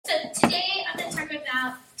So today I'm going to talk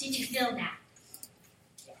about, did you feel that?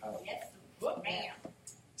 Yes.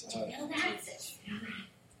 Did you feel that?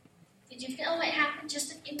 Did you feel what happened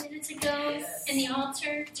just a few minutes ago in the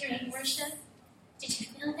altar during worship? Did you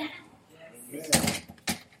feel that? Yes.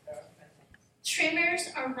 Tremors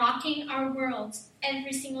are rocking our world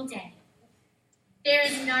every single day. There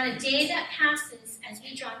is not a day that passes as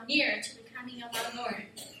we draw near to the coming of our Lord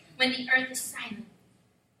when the earth is silent.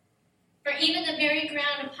 For even the very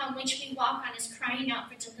ground upon which we walk on is crying out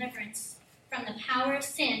for deliverance from the power of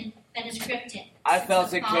sin that has gripped it. I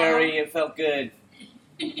felt it, Carrie. It felt good.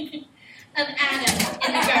 Of Adam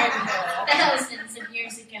in the garden thousands of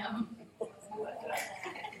years ago.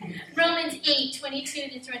 Romans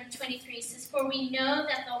 8:22-23 says, "For we know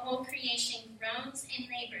that the whole creation groans and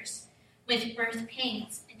labors with birth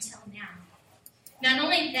pains until now. Not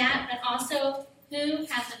only that, but also who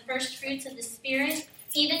have the first fruits of the Spirit,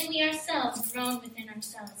 even we ourselves groan within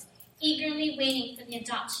ourselves, eagerly waiting for the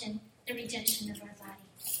adoption, the redemption of our body."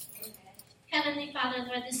 Heavenly Father,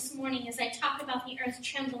 Lord, this morning as I talk about the earth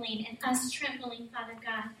trembling and us trembling, Father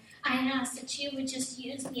God, I ask that you would just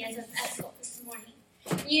use me as a vessel this morning.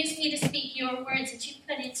 Use me to speak your words that you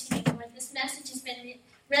put into me, Lord. This message has been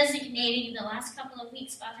resonating the last couple of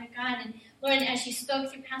weeks, Father God. And Lord, as you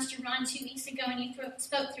spoke through Pastor Ron 2 weeks ago and you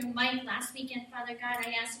spoke through Mike last weekend, Father God,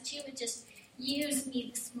 I ask that you would just use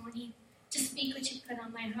me this morning to speak what you put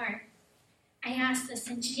on my heart. I ask this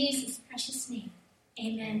in Jesus' precious name.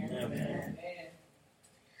 Amen. Amen.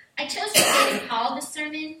 I chose today to call the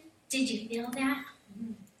sermon, "Did You Feel That?"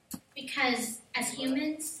 Because as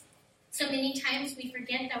humans, so many times we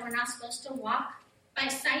forget that we're not supposed to walk by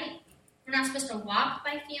sight. We're not supposed to walk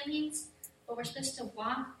by feelings, but we're supposed to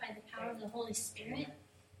walk by the power of the Holy Spirit.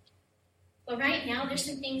 But right now, there's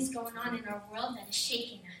some things going on in our world that is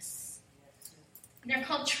shaking us. And they're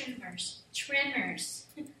called tremors. Tremors.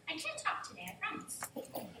 I can't talk today, I promise.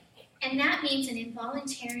 And that means an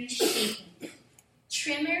involuntary shaking.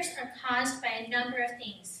 Tremors are caused by a number of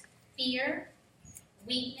things. Fear,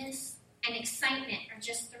 weakness, and excitement are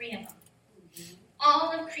just three of them.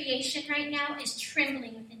 All of creation right now is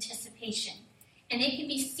trembling with anticipation. And it can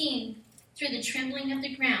be seen through the trembling of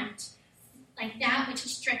the ground, like that which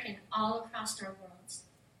is stricken all across our worlds.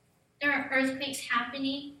 There are earthquakes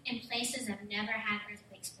happening in places that have never had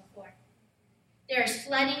earthquakes before. There is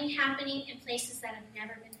flooding happening in places that have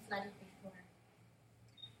never been flooded before.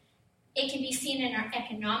 It can be seen in our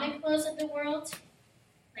economic woes of the world,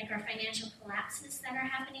 like our financial collapses that are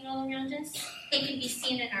happening all around us. It can be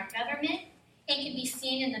seen in our government. It can be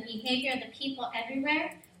seen in the behavior of the people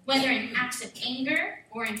everywhere, whether in acts of anger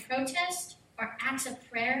or in protest or acts of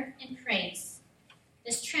prayer and praise.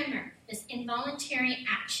 This tremor, this involuntary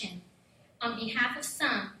action on behalf of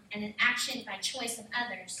some and an action by choice of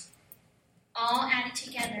others, all added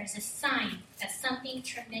together is a sign that something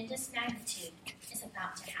tremendous magnitude is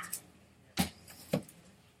about to happen.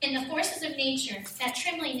 In the forces of nature, that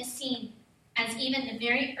trembling is seen as even the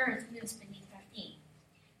very earth moves beneath our feet.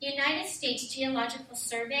 The United States Geological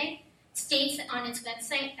Survey states on its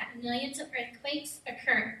website that millions of earthquakes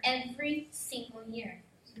occur every single year.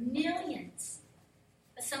 Millions.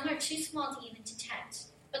 But some are too small to even detect.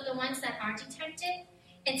 But the ones that are detected,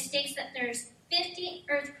 it states that there's 50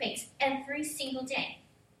 earthquakes every single day.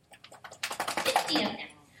 50 of them.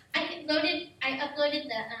 I uploaded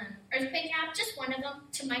the earthquake app, just one of them,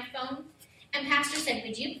 to my phone. And Pastor said,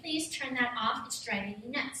 "Would you please turn that off? It's driving me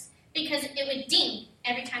nuts." Because it would ding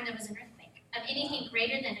every time there was an earthquake of anything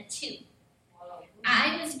greater than a 2.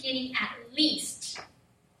 I was getting at least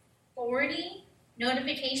 40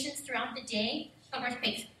 notifications throughout the day of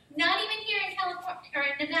earthquakes. Not even here in California or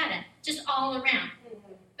in Nevada, just all around.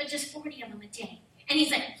 But just 40 of them a day. And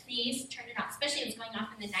he's like, "Please turn it off." Especially if it was going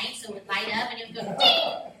off in the night, so it would light up and it would go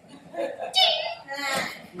ding, ding.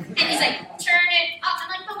 And he's like, "Turn it off." I'm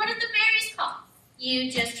like, "But what did the berries call?" "You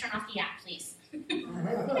just turn off the app, please."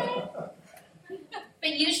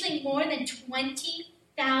 But usually more than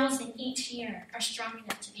 20,000 each year are strong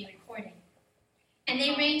enough to be recorded. And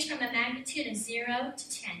they range from a magnitude of 0 to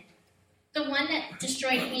 10. The one that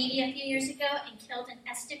destroyed Haiti a few years ago and killed an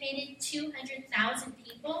estimated 200,000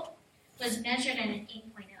 people was measured at an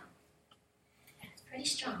 8.0. That's pretty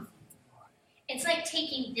strong. It's like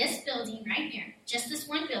taking this building right here, just this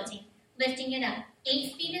one building, lifting it up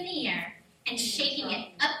 8 feet in the air and shaking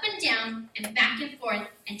it up and down and back and forth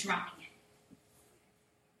and dropping it.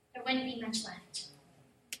 There wouldn't be much left.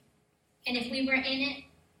 And if we were in it,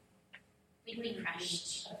 we'd be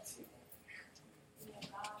crushed.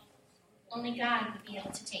 Only God would be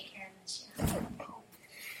able to take care of us,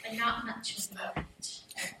 but not much would be left.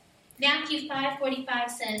 Matthew 5:45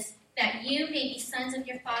 says, that you may be sons of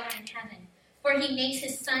your Father in heaven. For he makes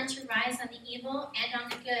his sun to rise on the evil and on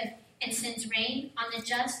the good, and sends rain on the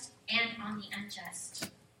just and on the unjust.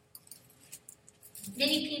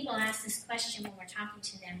 Many people ask this question when we're talking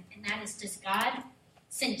to them, and that is, does God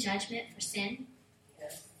send judgment for sin?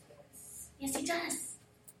 Yes. Yes, he does.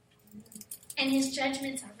 And his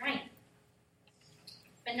judgments are right.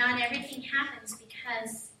 But not everything happens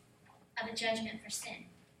because of a judgment for sin.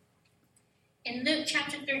 In Luke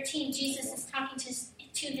chapter 13, Jesus is talking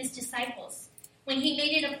to his disciples when he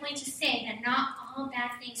made it a point to say that not all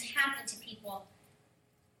bad things happen to people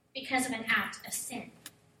because of an act of sin.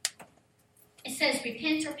 It says,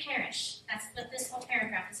 repent or perish. That's what this whole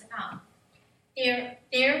paragraph is about.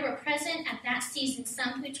 There were present at that season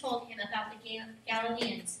some who told him about the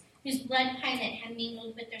Galileans, whose blood Pilate had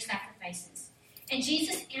mingled with their sacrifices. And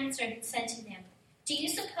Jesus answered and said to them, do you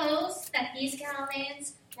suppose that these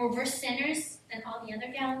Galileans were worse sinners than all the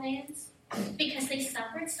other Galileans because they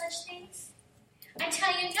suffered such things? I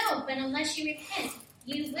tell you no, but unless you repent,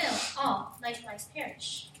 you will all likewise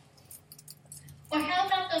perish. Or how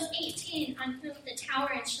about those 18 on whom the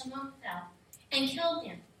tower in Siloam fell and killed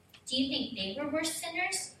them? Do you think they were worse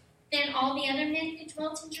sinners than all the other men who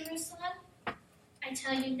dwelt in Jerusalem? I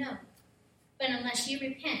tell you no, but unless you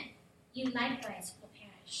repent, you likewise will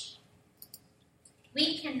perish.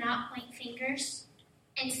 We cannot point fingers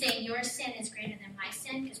and say your sin is greater than my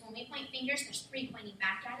sin, because when we point fingers, there's 3 pointing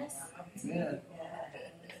back at us. Amen.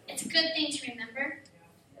 It's a good thing to remember.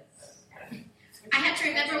 I have to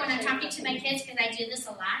remember when I'm talking to my kids, because I do this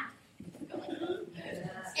a lot.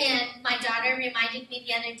 And my daughter reminded me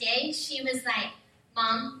the other day, she was like,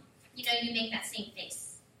 Mom, you know you make that same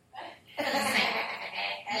face. I was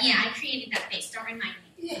like, yeah, I created that face, don't remind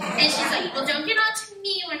me. And she's like, well, don't get on to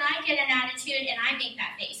me when I get an attitude and I make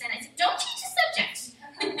that face. And I said, don't change the subject.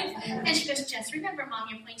 And she goes, just remember, Mom,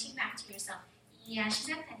 you're pointing back to yourself. Yeah, she's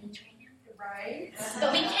at that age right now. Right.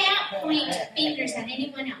 But we can't point fingers at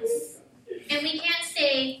anyone else. And we can't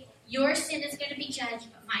say, your sin is going to be judged,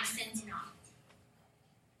 but my sin's not.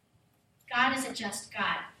 God is a just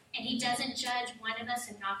God, and he doesn't judge one of us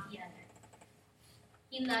and not the other.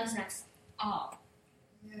 He loves us all.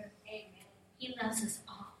 Amen. He loves us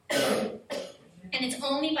all. And it's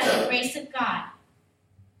only by the grace of God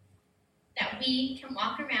that we can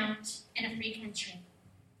walk around in a free country.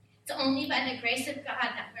 It's only by the grace of God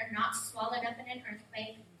that we're not swallowed up in an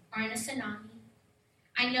earthquake or in a tsunami.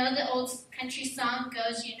 I know the old country song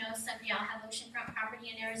goes, you know, someday I'll have oceanfront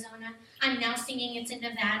property in Arizona. I'm now singing it's in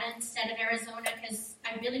Nevada instead of Arizona because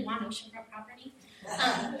I really want oceanfront property.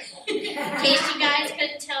 In case you guys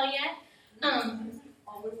couldn't tell yet.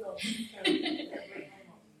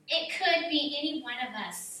 It could be any one of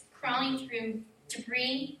us crawling through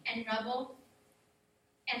debris and rubble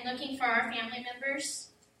and looking for our family members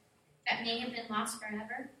that may have been lost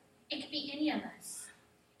forever. It could be any of us.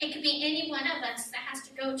 It could be any one of us that has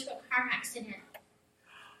to go to a car accident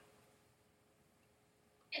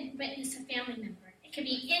and witness a family member. It could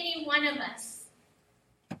be any one of us,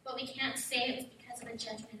 but we can't say it was because of a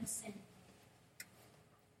judgment of sin.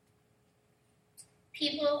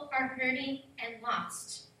 People are hurting and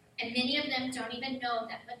lost, and many of them don't even know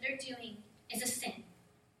that what they're doing is a sin.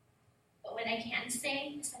 But what I can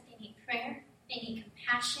say is that they need prayer, they need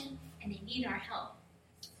compassion, and they need our help.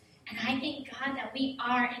 And I thank God that we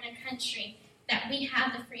are in a country that we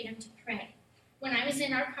have the freedom to pray. When I was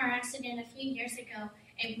in our car accident a few years ago,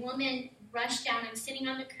 a woman rushed down. I was sitting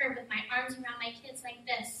on the curb with my arms around my kids like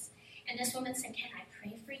this. And this woman said, can I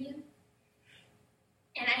pray for you?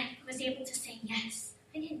 And I was able to say yes.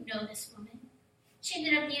 I didn't know this woman. She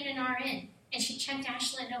ended up being an RN. And she checked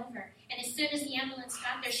Ashlyn over. And as soon as the ambulance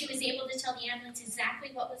got there, she was able to tell the ambulance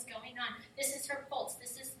exactly what was going on. This is her pulse.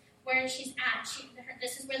 This is where she's at.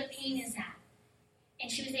 This is where the pain is at.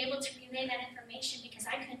 And she was able to relay that information because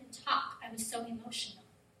I couldn't talk. I was so emotional.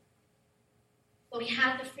 But we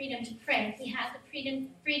have the freedom to pray. We have the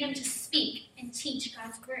freedom to speak and teach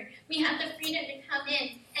God's word. We have the freedom to come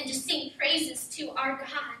in and to sing praises to our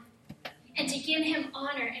God and to give him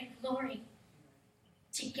honor and glory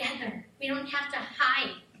together. We don't have to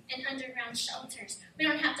hide in underground shelters. We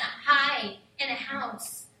don't have to hide in a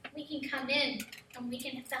house. We can come in and we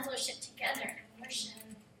can fellowship together and worship.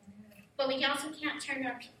 But we also can't turn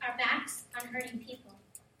our backs on hurting people.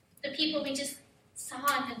 The people we just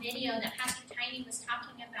saw in the video that Pastor Tiny was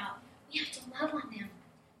talking about, we have to love on them.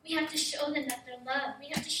 We have to show them that they're loved. We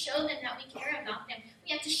have to show them that we care about them.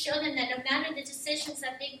 We have to show them that no matter the decisions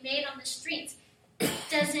that they've made on the streets, it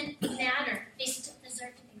doesn't matter. They still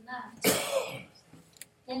deserve to be loved.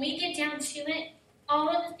 When we get down to it, all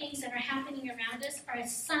of the things that are happening around us are a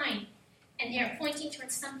sign and they are pointing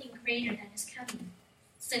towards something greater that is coming.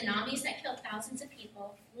 Tsunamis that kill thousands of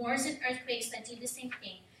people, wars and earthquakes that do the same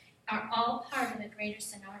thing, are all part of a greater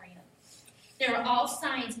scenario. There are all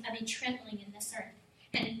signs of a trembling in this earth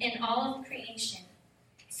and in all of creation.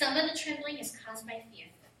 Some of the trembling is caused by fear.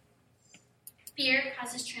 Fear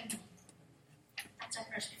causes trembling. That's our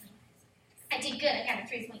first point. I did good. I got a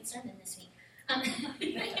 3-point sermon this week.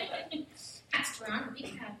 Pastor Ron will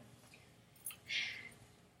be proud.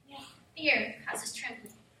 Fear causes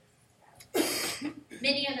trembling.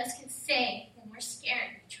 Many of us can say when we're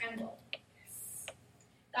scared, we tremble.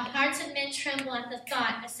 The hearts of men tremble at the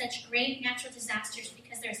thought of such great natural disasters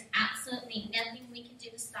because there's absolutely nothing we can do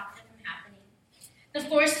to stop them from happening. The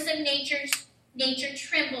forces of nature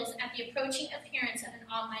trembles at the approaching appearance of an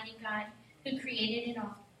almighty God who created it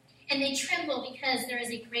all. And they tremble because there is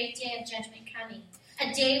a great day of judgment coming,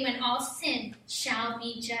 a day when all sin shall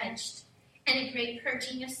be judged, and a great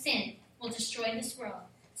purging of sin will destroy this world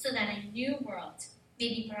so that a new world may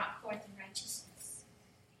be brought forth in righteousness.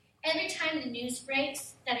 Every time the news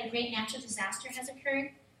breaks that a great natural disaster has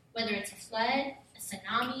occurred, whether it's a flood, a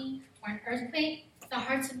tsunami, or an earthquake, the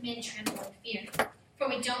hearts of men tremble in fear, for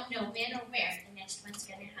we don't know when or where the next one's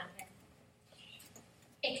going to happen.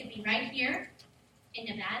 It could be right here in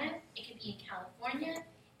Nevada, it could be in California,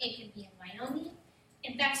 it could be in Wyoming.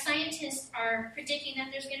 In fact, scientists are predicting that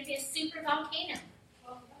there's going to be a super volcano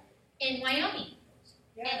in Wyoming.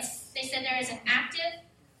 They said there is an active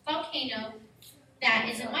volcano that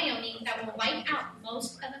is in Wyoming that will wipe out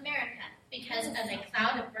most of America because of a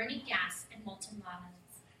cloud of burning gas and molten lava.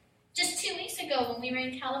 Just 2 weeks ago when we were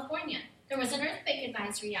in California, there was an earthquake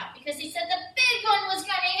advisory out because they said the big one was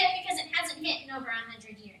going to hit because it hasn't hit in over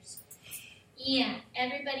 100 years. Yeah,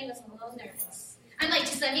 everybody was a little nervous. I'm like,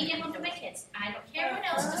 just let me get home to my kids. I don't care what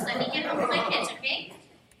else, just let me get home to my kids, okay?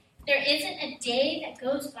 There isn't a day that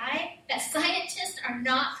goes by that scientists are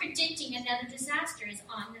not predicting another disaster is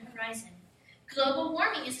on the horizon. Global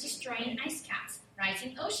warming is destroying ice caps.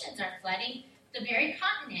 Rising oceans are flooding the very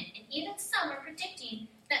continent, and even some are predicting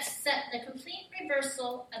that the complete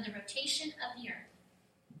reversal of the rotation of the Earth.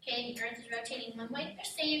 Okay, the Earth is rotating one way. They're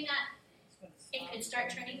saying that it could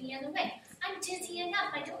start turning the other way. I'm dizzy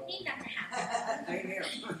enough. I don't need that to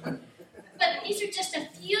happen. But these are just a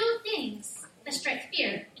few things that strike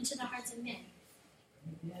fear into the hearts of men.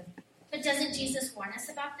 But doesn't Jesus warn us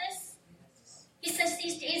about this? He says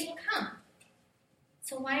these days will come.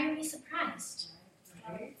 So why are we surprised?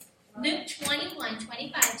 Luke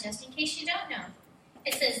 21:25, just in case you don't know,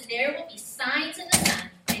 it says, there will be signs in the sun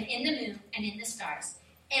and in the moon and in the stars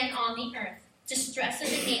and on the earth, distress of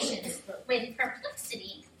the nations with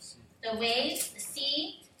perplexity. The waves, the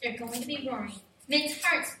sea, they're going to be roaring. Men's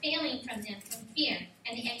hearts failing from them from fear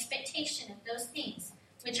and the expectation of those things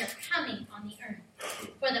which are coming on the earth.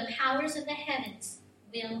 For the powers of the heavens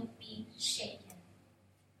will be shaken.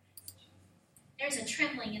 There's a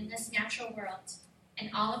trembling in this natural world, and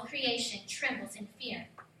all of creation trembles in fear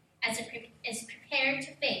as it is prepared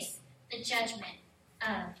to face the judgment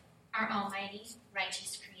of our almighty,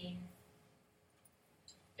 righteous Creator.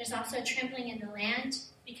 There's also a trembling in the land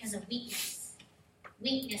because of weakness.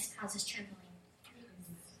 Weakness causes trembling.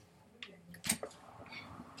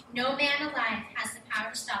 No man alive has the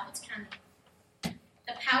power to stop what's coming.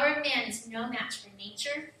 The power of man is no match for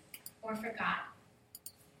nature or for God.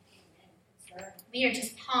 We are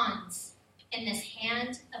just pawns in this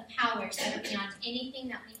hand of powers that are beyond anything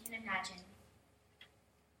that we can imagine.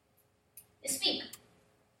 This week,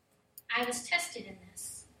 I was tested in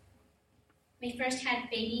this. We first had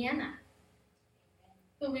baby Emma,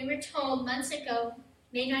 who we were told months ago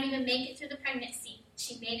may not even make it through the pregnancy.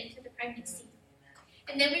 She made it through the pregnancy.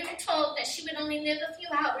 And then we were told that she would only live a few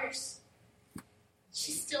hours.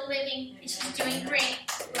 She's still living, and she's doing great.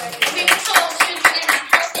 We were told she was going to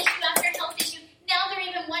have health issue after health issue. Now they're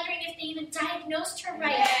even wondering if they even diagnosed her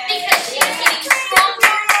right, because she is getting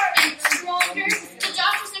stronger and stronger. The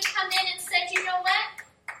doctors have come in and said, you know what?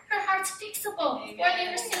 Her heart's fixable. Or they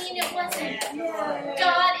were saying it wasn't.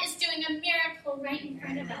 God is doing a miracle right in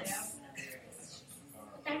front of us.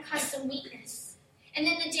 But that caused some weakness. And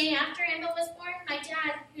then the day after Emma was born, my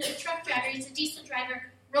dad, who's a truck driver, he's a diesel driver,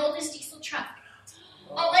 rolled his diesel truck.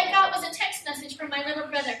 All I got was a text message from my little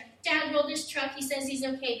brother. Dad rolled his truck. He says he's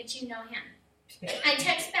okay, but you know him. I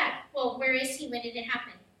text back, well, where is he? When did it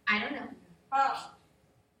happen? I don't know.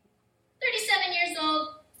 37 years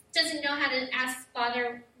old, doesn't know how to ask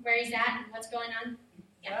Father where he's at and what's going on.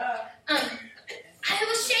 Yeah. I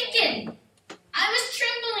was shaken. I was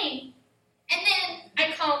trembling. And then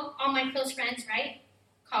I called all my close friends, right?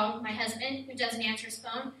 Called my husband, who doesn't answer his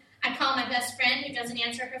phone. I call my best friend who doesn't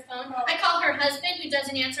answer her phone. I call her husband who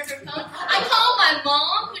doesn't answer her phone. I call my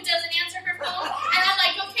mom who doesn't answer her phone. And I'm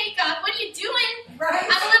like, okay, God, what are you doing? Right.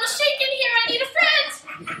 I'm a little shaken here. I need a friend.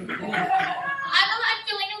 I'm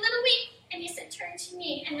feeling a little weak. And he said, turn to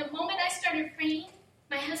me. And the moment I started praying,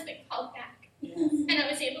 my husband called back. And I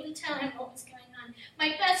was able to tell him what was going on.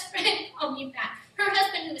 My best friend called me back. Her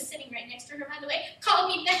husband, who was sitting right next to her, by the way,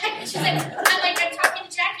 called me back. And she's like, I'm talking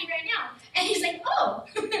to Jackie right now. And he's like, oh.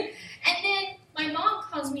 And then my mom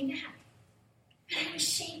calls me back. And I was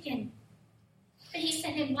shaken. But he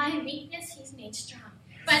said, in my weakness, he's made strong.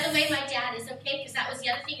 By the way, my dad is okay, because that was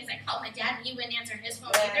the other thing, is I called my dad, and he wouldn't answer his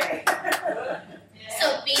phone either.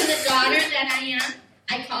 So being the daughter that I am,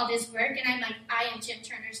 I called his work, and I'm like, I am Jim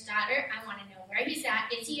Turner's daughter. I want to know where he's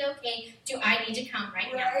at. Is he okay? Do I need to come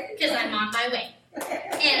right now? Because I'm on my way.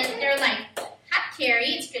 And they're like, hi,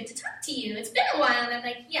 Carrie. It's good to talk to you. It's been a while. And I'm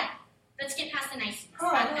like, yeah, let's get past the niceness.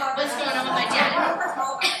 What's going on with my dad?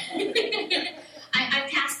 I'm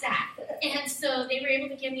past that. And so they were able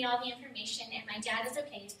to give me all the information, and my dad is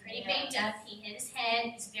okay. He's pretty banged up. He hit his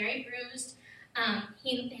head. He's very bruised.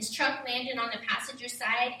 His truck landed on the passenger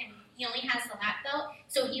side, and he only has the lap belt,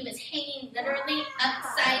 so he was hanging literally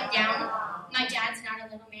upside down. My dad's not a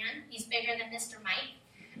little man. He's bigger than Mr. Mike.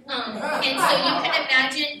 And so you can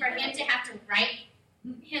imagine for him to have to right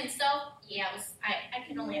himself, I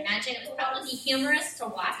can only imagine. It was probably humorous to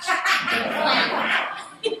watch.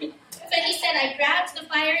 But he said, I grabbed the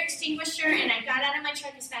fire extinguisher and I got out of my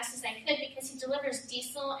truck as fast as I could because he delivers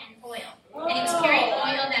diesel and oil. And he was carrying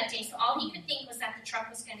oil that day, so all he could think was that the truck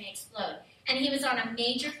was going to explode. And he was on a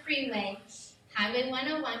major freeway, Highway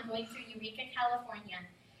 101, going through Eureka, California,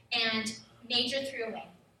 and major throughway.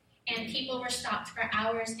 And people were stopped for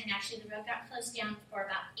hours, and actually the road got closed down for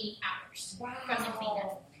about 8 hours from the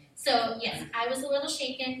cleanup. So, yes, I was a little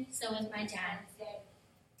shaken, so was my dad.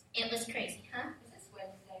 It was crazy, huh?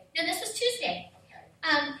 No, this was Tuesday.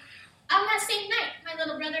 On that same night, my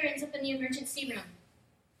little brother ends up in the emergency room.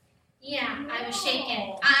 Yeah, I was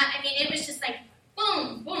shaken. It was just like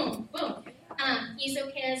boom, boom, boom. He's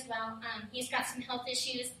okay as well. He's got some health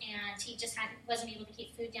issues, and he just wasn't able to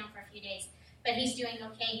keep food down for a few days. But he's doing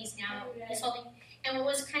okay. He's holding. And what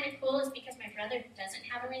was kind of cool is because my brother doesn't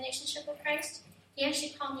have a relationship with Christ, he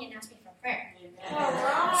actually called me and asked me for prayer. So I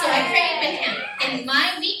prayed with him. In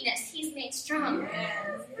my weakness, he's made strong.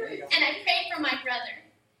 And I prayed for my brother.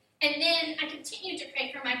 And then I continued to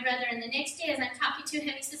pray for my brother. And the next day, as I'm talking to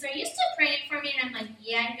him, he says, are you still praying for me? And I'm like,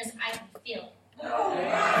 yeah. He goes, I can feel it.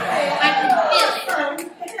 I can feel it.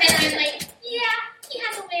 And I'm like, yeah, he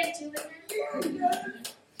has a way of doing that.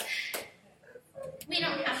 We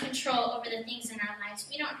don't have control over the things in our lives.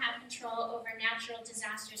 We don't have control over natural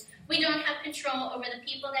disasters. We don't have control over the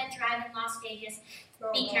people that drive in Las Vegas.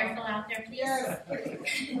 Be careful out there, please.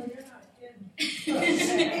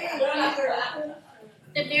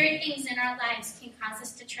 The very things in our lives can cause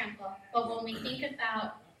us to tremble. But when we think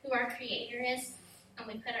about who our Creator is and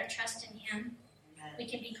we put our trust in Him, we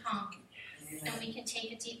can be calm and we can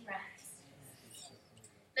take a deep breath.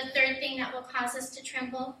 The third thing that will cause us to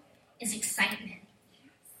tremble is excitement.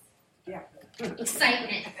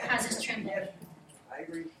 Excitement causes trembling. I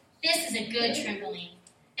agree. This is a good trembling.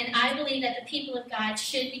 And I believe that the people of God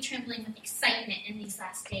should be trembling with excitement in these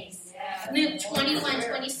last days. Luke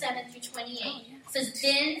 21:27-28 says,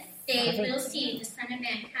 then they will see the Son of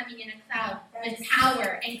Man coming in a cloud with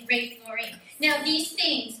power and great glory. Now these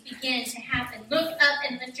things begin to happen. Look up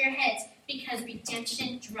and lift your heads because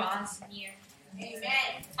redemption draws near.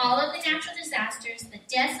 Amen. All of the natural disasters, the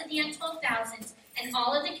deaths of the untold thousands, and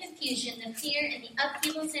all of the confusion, the fear, and the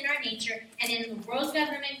upheavals in our nature and in the world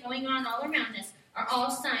government going on all around us are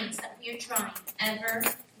all signs that we are drawing ever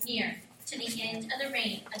near to the end of the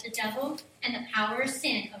reign of the devil and the power of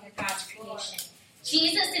sin over God's creation.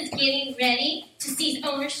 Jesus is getting ready to seize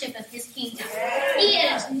ownership of his kingdom. He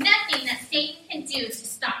has nothing that Satan can do to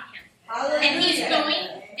stop him. And he's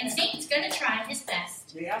going, and Satan's going to try his best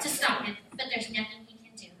to stop him, but there's nothing he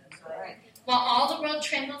can do. While all the world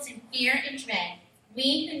trembles in fear and dread,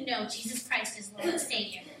 we who know Jesus Christ as Lord and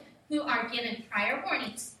Savior, who are given prior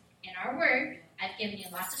warnings in our Word, I've given you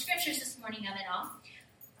lots of scriptures this morning of it all,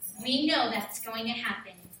 we know that's going to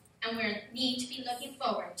happen, and we need to be looking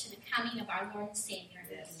forward to the coming of our Lord and Savior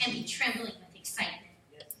and be trembling with excitement.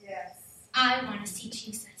 Yes. I want to see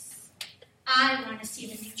Jesus. I want to see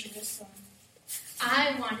the New Jerusalem.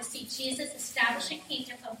 I want to see Jesus establish a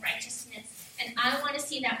kingdom of righteousness, and I want to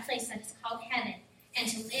see that place that is called heaven and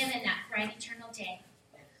to live in that bright eternal day.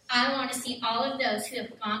 I want to see all of those who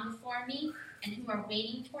have gone before me and who are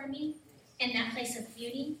waiting for me in that place of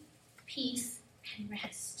beauty, peace, and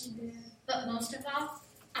rest. But most of all,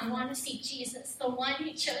 I want to see Jesus, the one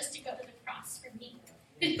who chose to go to the cross for me,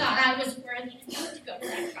 who thought I was worthy enough to go to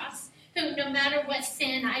that cross, who no matter what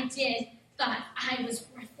sin I did, thought I was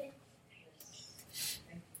worth it.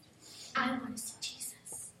 I want to see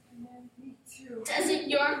Jesus. Doesn't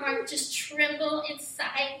your heart just tremble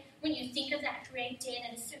inside when you think of that great day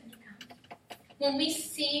that is soon to come? When we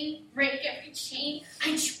sing Break Every Chain,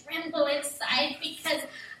 I tremble inside because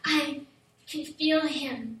I can feel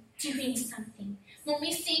him doing something. When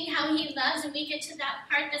we sing how he loves and we get to that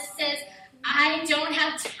part that says, I don't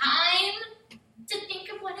have time to think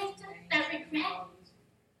of what I've done, that regret. I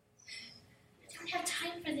don't have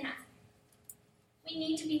time for that. We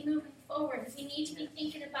need to be moving forward. We need to be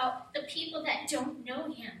thinking about the people that don't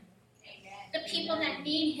know him. The people that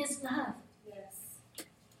need his love.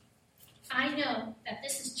 I know that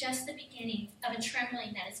this is just the beginning of a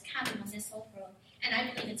trembling that is coming on this whole world, and I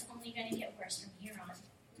believe it's only going to get worse from here on.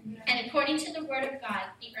 And according to the Word of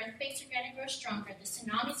God, the earthquakes are going to grow stronger, the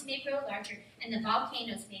tsunamis may grow larger, and the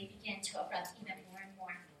volcanoes may begin to erupt even more and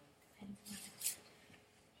more.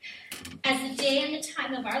 As the day and the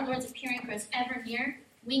time of our Lord's appearing grows ever near,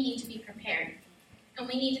 we need to be prepared. And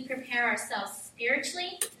we need to prepare ourselves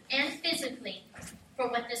spiritually and physically for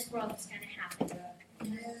what this world is going to happen.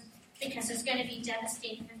 Because there's going to be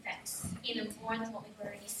devastating effects, even more than what we've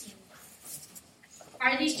already seen.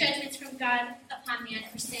 Are these judgments from God upon man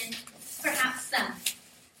for sin? Perhaps some.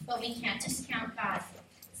 But we can't discount God's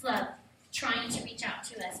love trying to reach out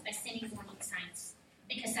to us by sending warning signs.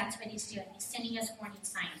 Because that's what he's doing. He's sending us warning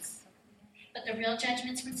signs. But the real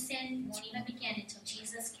judgments from sin won't even begin until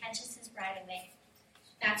Jesus catches his bride away.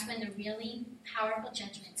 That's when the really powerful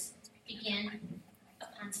judgments begin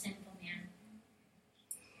upon sinful man.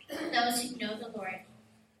 Those who know the Lord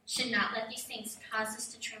should not let these things cause us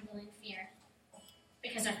to tremble in fear,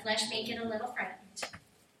 because our flesh may get a little frightened.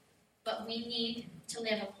 But we need to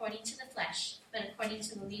live according to the flesh, but according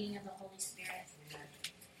to the leading of the Holy Spirit.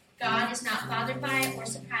 God is not bothered by or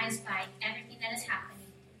surprised by everything that is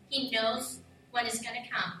happening. He knows what is going to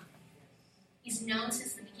come. He's known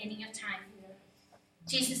since the beginning of time.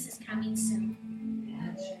 Jesus is coming soon.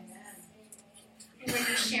 Who are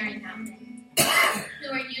you sharing that with? Who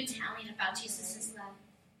are you telling about Jesus' love?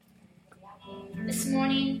 This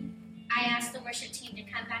morning, I asked the worship team to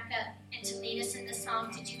come back up and to lead us in the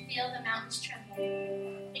song, Did You Feel the Mountains Tremble?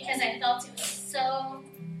 Because I felt it was so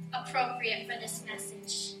appropriate for this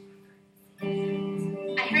message.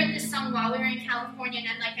 I heard this song while we were in California, and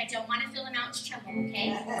I'm like, I don't want to feel the mountains tremble,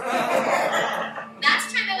 okay?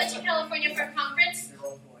 Last time I went to California for a conference,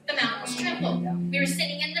 the mountains trembled. We were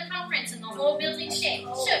sitting in the conference, and the whole building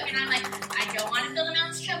shook, and I'm like, I don't want to feel the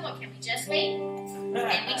mountains tremble. Can we just wait? And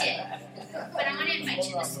we did. But I want to invite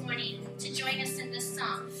you this morning to join us in this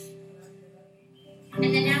song. And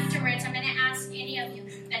then afterwards, I'm going to ask any of you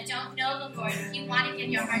that don't know the Lord if you want to give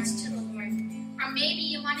your hearts to the Lord. Or maybe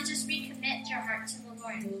you want to just recommit your heart to the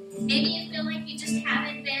Lord. Maybe you feel like you just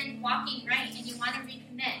haven't been walking right and you want to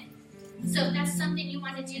recommit. So if that's something you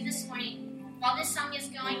want to do this morning, while this song is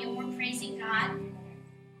going and we're praising God,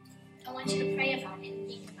 I want you to pray about it and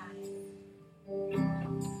recommit.